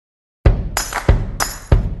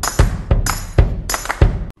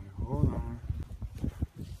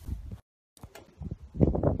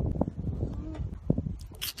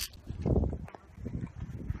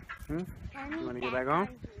You want to get back on?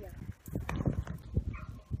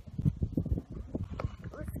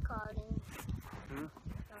 Who's calling?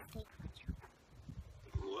 Don't take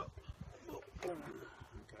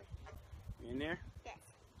Okay. You in there? Yes.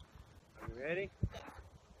 Are you ready? Yes.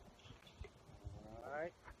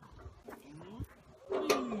 Alright.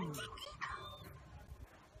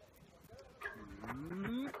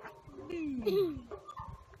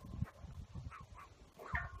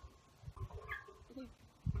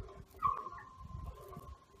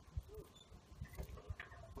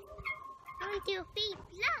 1, 2, 3,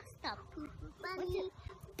 blast the poo-poo bunny.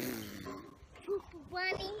 Poo-poo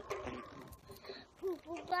bunny.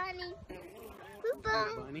 Poo-poo bunny. Poo-poo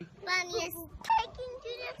bunny is taking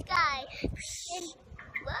to the sky.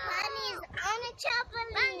 Bunny is on a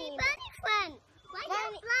trampoline. Bunny friend. Why are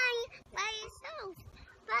you flying by yourself?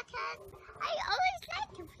 Because I always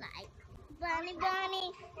like to fly. Bunny.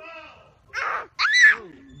 Ah!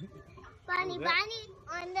 Bunny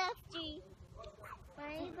on the tree.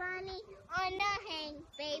 Bunny on the hang.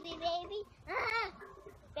 Baby. Baby.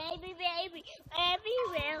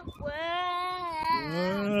 Everywhere. Whoa.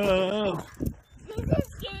 This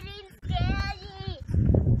is getting scary.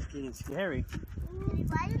 It's getting scary.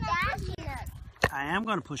 Why are you not pushing us? I am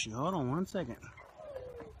going to push you. Hold on 1 second.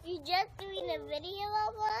 You just doing a video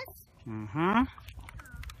of us?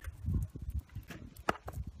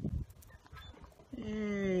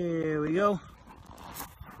 Here we go.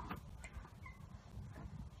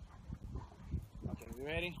 Okay, you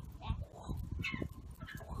ready? Yeah.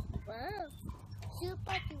 Wow.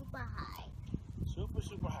 Super high. Super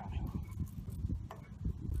high.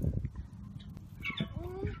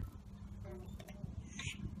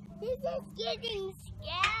 This is getting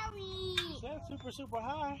scary. Is that super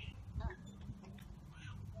high?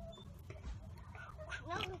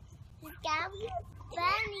 No, it's scary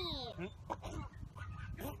bunny.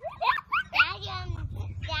 Daddy,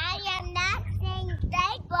 I'm not saying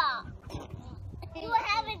diaper. You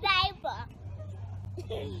have a diaper. You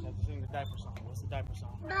have to sing the diaper song. What's the diaper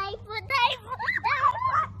song? Diaper.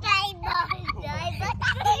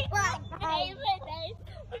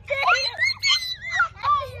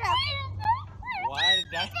 Why the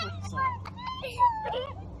diaper song?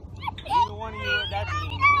 Neither one of you are diapers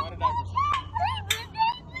anymore. Why the diaper song?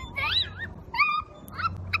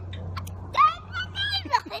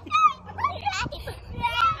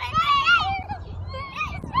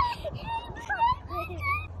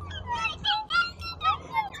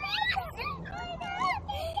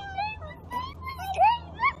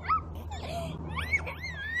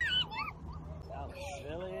 That was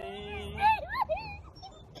silly.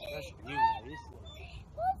 Especially you,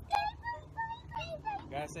 you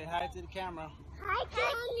gotta say hi to the camera. Hi,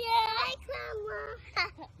 camera. Hi, camera. Hi,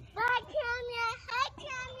 camera. Hi, camera. Hi,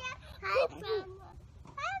 camera. Hi, camera.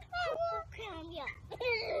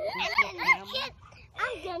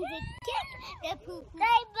 I'm going to get the poop.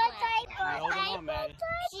 Diaper. Hold on, Maddie.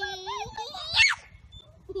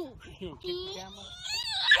 You gonna kick the camera?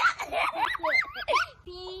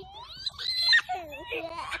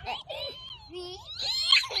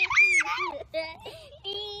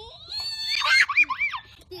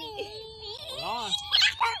 Hold on.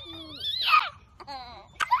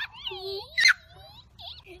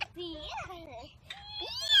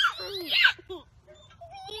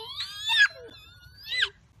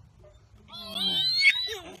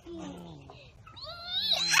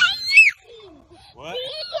 What?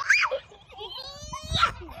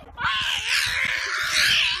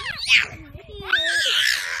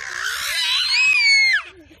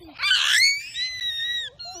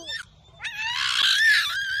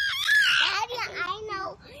 Daddy, I know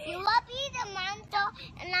you will be the monster,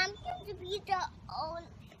 and I'm going to be the own,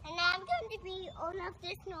 and I'm going to be owner of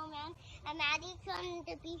the snowman, and Maddie's going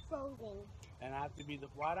to be frozen. And I have to be the.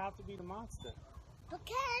 Why'd I have to be the monster?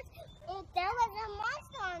 Because there was a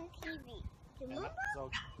monster on TV. Remember? So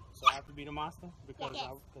I have to be the monster because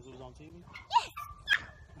Yes. because it was on TV. Yes.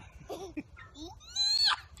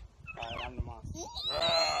 Alright, I'm the monster.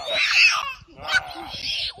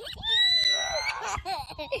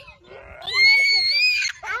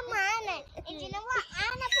 I'm on it. And you know what?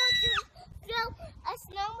 I'm supposed to throw a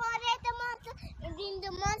snowball at the monster, and then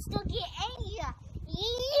the monster get angry. Yeah.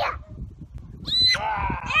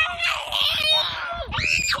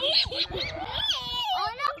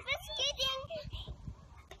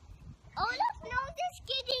 Olaf's nose is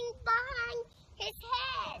getting behind his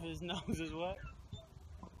head. His nose is what?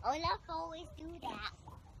 Olaf always do that.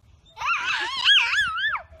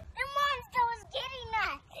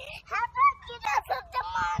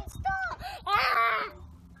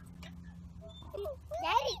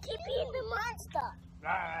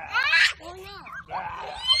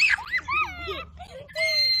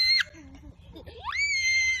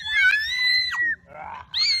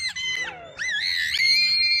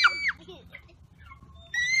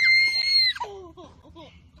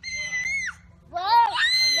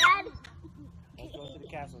 the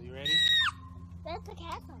castle. You ready? Where's the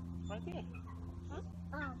castle? Right there. Huh?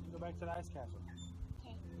 Oh. Go back to the ice castle.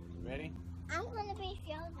 Okay. You ready? I'm gonna be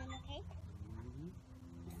frozen, okay? Mm-hmm.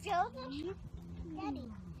 Frozen? Daddy.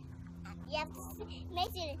 You have to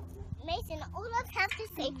say, Mason, Olaf has to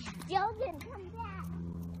say, Frozen, come back.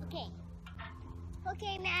 Okay.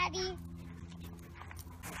 Okay, Maddie.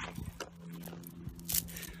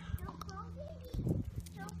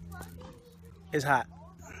 It's hot.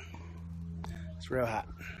 It's real hot.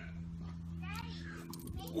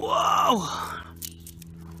 Whoa!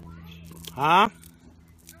 Huh?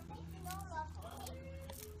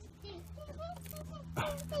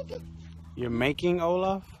 You're making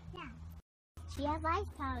Olaf? Yeah. She has ice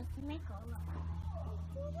powers to make Olaf.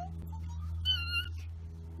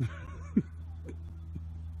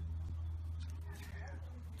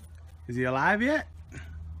 Is he alive yet?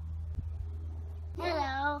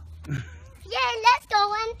 Hello. Yeah, let's go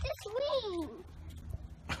on the swing.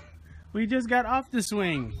 We just got off the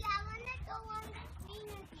swing. Yeah, I want to go on the swing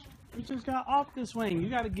again. We just got off the swing. You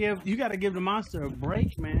gotta give the monster a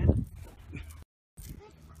break, man.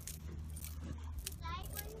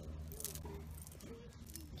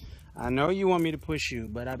 I know you want me to push you,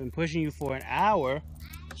 but I've been pushing you for an hour,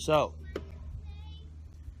 so.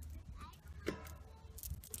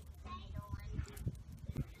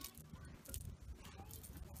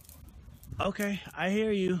 Okay, I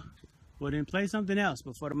hear you. Well, then play something else.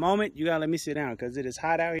 But for the moment, you gotta let me sit down because it is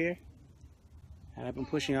hot out here. And I've been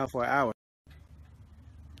pushing you out for an hour.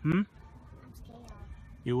 Hmm?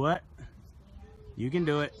 You what? You can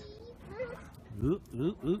do it. Oop,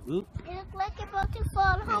 oop, oop, oop. It looks like you're about to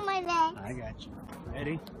fall on my leg. I got you.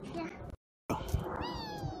 Ready? Yeah.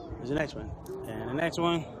 Here's the next one. And the next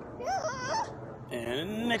one. And the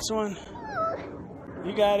next one.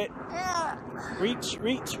 You got it. Reach,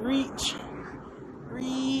 reach, reach.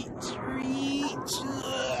 Reach, reach.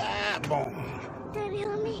 Boom. Daddy,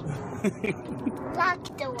 help me. Lock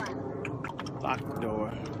the door. Lock the door.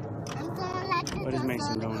 I'm gonna lock the door. What is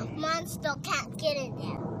Mason so the doing? monster can't get in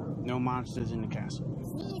there. No monsters in the castle.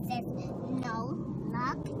 See, it says no,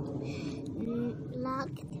 locked,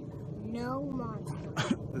 no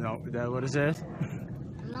monster. No, is that what it says?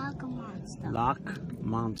 Lock a monster. Lock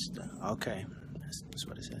monster. Okay. That's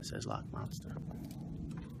what it says. It says lock monster.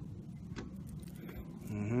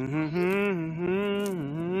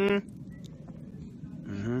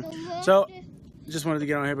 So, just wanted to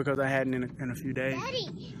get on here because I hadn't in a few days.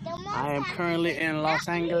 Daddy, I am currently in Los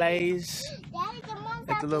Angeles Daddy, the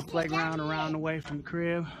monster at the little has to say, playground "Let me around in." the way from the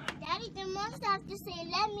crib. Daddy, the monster has to say,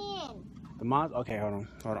 let me in. The monster? Okay, hold on.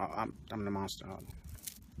 I'm the monster. Hold on.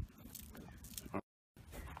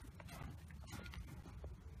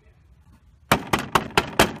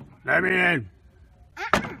 Let me in.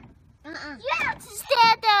 You have to stay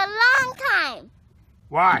there a long time.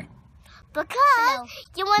 Why? Because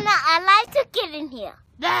you want our life to get in here.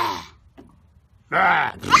 Ah.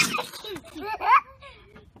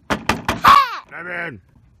 Let me in.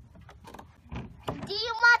 Do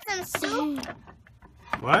you want some soup?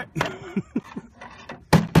 What?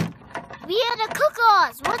 We are the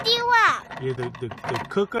cookers. What do you want? You're the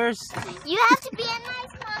cookers? You have to be a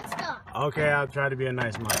nice monster. Okay, I'll try to be a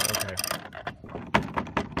nice monster. Okay.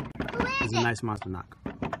 Who is It's it? a nice monster knock.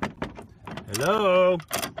 Hello?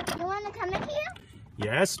 You want to come in here?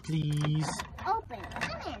 Yes, please. Open.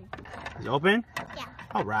 Come in. Is it open? Yeah.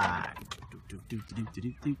 All right.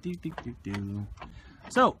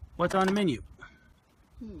 So, what's on the menu?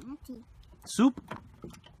 Soup?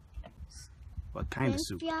 What kind of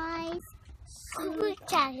soup? Fries. Super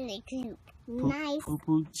chocolate soup. Nice.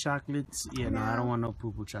 Poo-poo chocolates? Yeah, no, I don't want no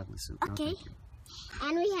poo-poo chocolate soup. No, Okay. thank you.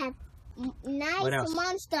 And we have What nice else?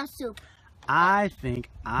 monster soup. I think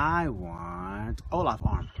I want Olaf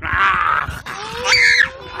arm. Nice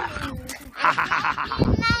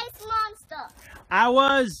monster. I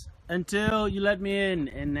was until you let me in,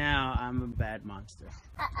 and now I'm a bad monster.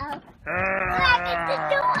 Uh-oh. Lock the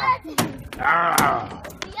door.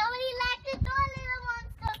 We already locked the door, little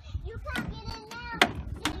monster. You can't get in now.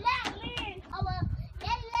 So let me in. Oh, well,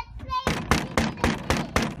 let's play.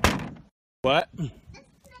 What? Let's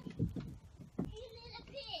play. 3 little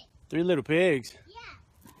pigs. 3 little pigs?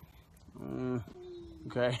 Yeah.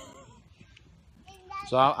 Okay.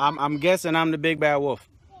 So I'm guessing I'm the big bad wolf.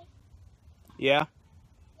 Yeah?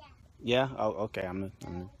 Yeah? Oh, okay. I'm the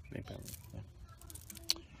big bad wolf. Yeah.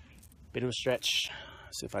 Bit of a stretch.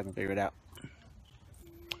 See if I can figure it out. And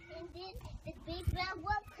then the big bad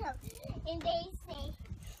wolf comes. And they say,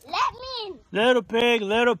 let me in. Little pig,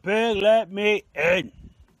 let me in.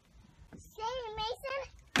 Say,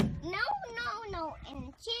 Mason, no, no, no.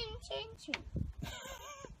 And chin, chin, chin.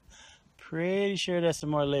 Pretty sure there's some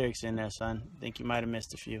more lyrics in there, son. Think you might have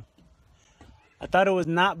missed a few. I thought it was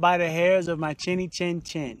not by the hairs of my chinny chin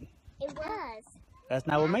chin. It was. That's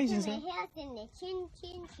not what Mason said. The hairs in the chin,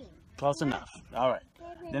 chin, chin. Close enough. All right.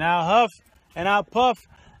 Then I'll huff and I'll puff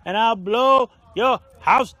and I'll blow your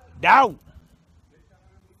house down.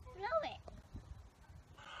 Blow it.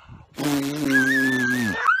 And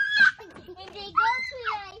they go to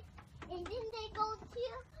like, and then they go to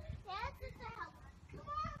that's the house. Come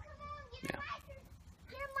on, get my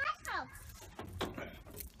house.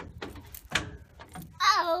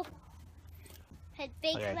 Oh. Had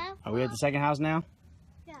big Okay. mouth. Are we at the second house now?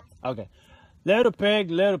 Yeah. Okay. Little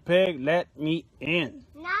pig, let me in.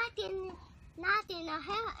 Not in the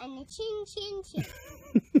hair and the chin, chin, chin.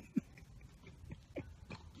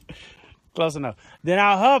 Close enough. Then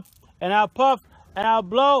I'll huff and I'll puff and I'll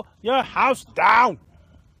blow your house down.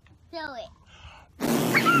 Blow it.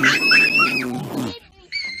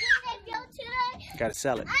 Gotta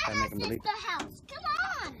sell it. Gotta make them I believe. the house. Come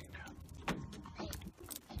on.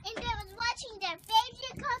 And they was watching their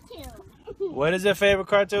favorite cartoon. What is your favorite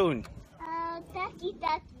cartoon? Ducky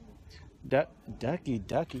Ducky. Ducky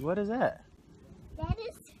Ducky. What is that? That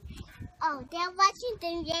is. Oh, they're watching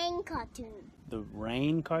the Rain cartoon. The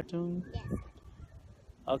Rain cartoon? Yes.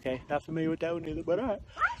 Okay, not familiar with that one either, but alright.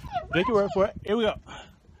 Take your word for it. Here we go.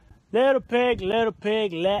 Little pig,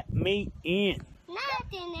 let me in.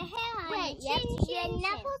 Not in the hair. Wait, you're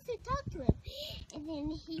not supposed to talk to him.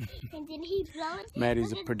 And then he blows.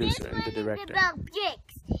 Maddie's the producer and the director. About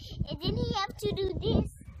bricks. And then he have to do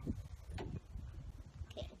this.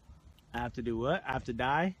 I have to do what? I have to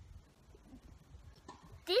die?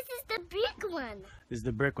 This is the big one. This is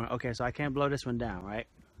the brick one. Okay, so I can't blow this one down, right?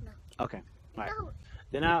 No. Okay. All right. No.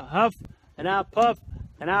 Then I'll huff and I'll puff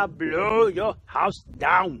and I'll blow your house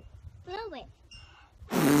down. Blow it.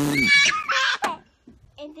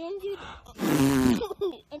 And then do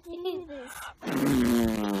and then do this.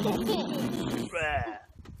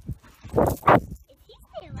 Is he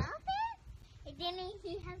still out there? And then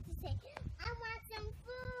he has to say, I want some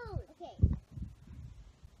food. Okay.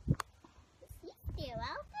 Is he still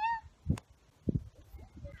out there?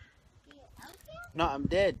 Still out there? No, I'm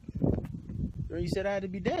dead. You said I had to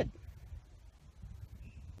be dead.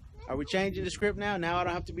 Are we changing the script now? Now I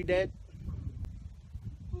don't have to be dead?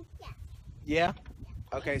 Yeah. Yeah?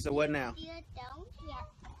 Okay, so what now? Still down here.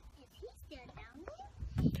 Is he still down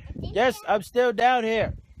here? Yes, I'm still down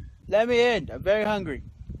here. Let me in. I'm very hungry.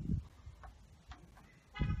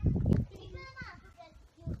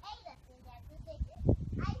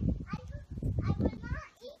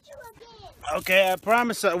 Okay, I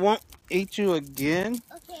promise I won't eat you again.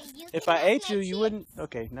 Okay, you If can I have ate my you, you chips. wouldn't.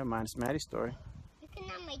 Okay, never mind. It's Maddie's story. You can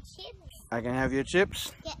have my chips. I can have your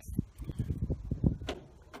chips. Yes.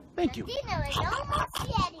 Thank you. Dinner is almost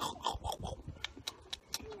ready.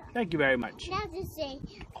 Thank you very much. Now just say,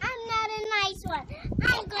 I'm not a nice one.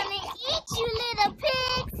 I'm gonna eat you, little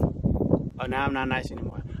pigs. Oh, now I'm not nice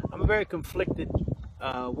anymore. I'm a very conflicted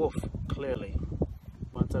wolf, clearly.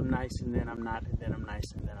 Once I'm nice, and then I'm not, and then I'm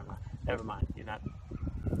nice, and then I'm not. Never mind. You're not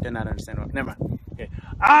understanding. Never mind. Okay.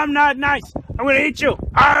 I'm not nice. I'm gonna eat you.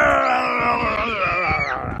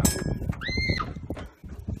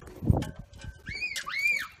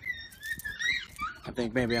 I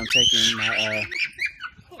think maybe I'm taking my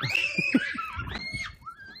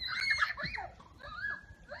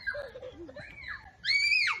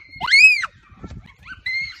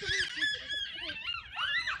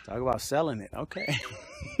talk about selling it. Okay.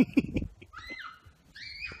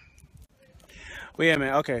 Well, yeah,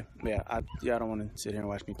 man. Okay. Yeah, y'all don't want to sit here and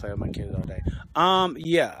watch me play with my kids all day.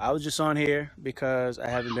 Yeah, I was just on here because I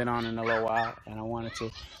haven't been on in a little while, and I wanted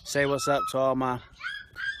to say what's up to all my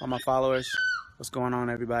followers. What's going on,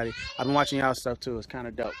 everybody? I've been watching y'all stuff too. It's kind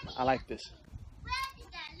of dope. I like this.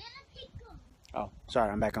 Oh, sorry.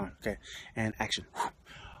 I'm back on. Okay. And action.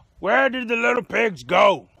 Where did the little pigs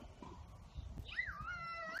go?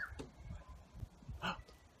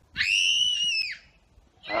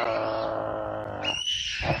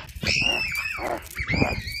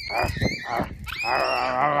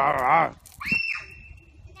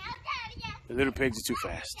 The little pigs are too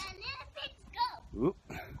fast. Oop.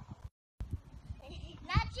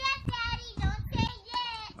 Not yet, Daddy. Don't say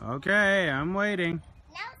yet. Okay, I'm waiting.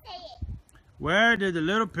 Now say it. Where did the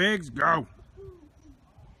little pigs go?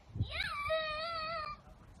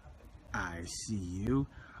 I see you.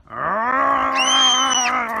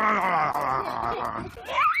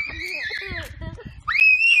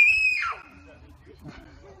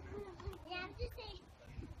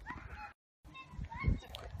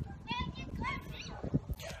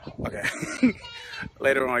 Okay.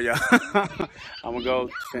 later on, y'all. I'm gonna go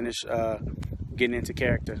finish getting into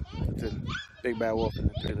character with the Big Bad Wolf and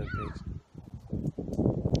the Three Little Pigs.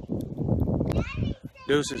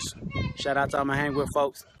 Deuces. Shout out to all my Hang With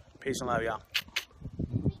folks. Peace and love, y'all.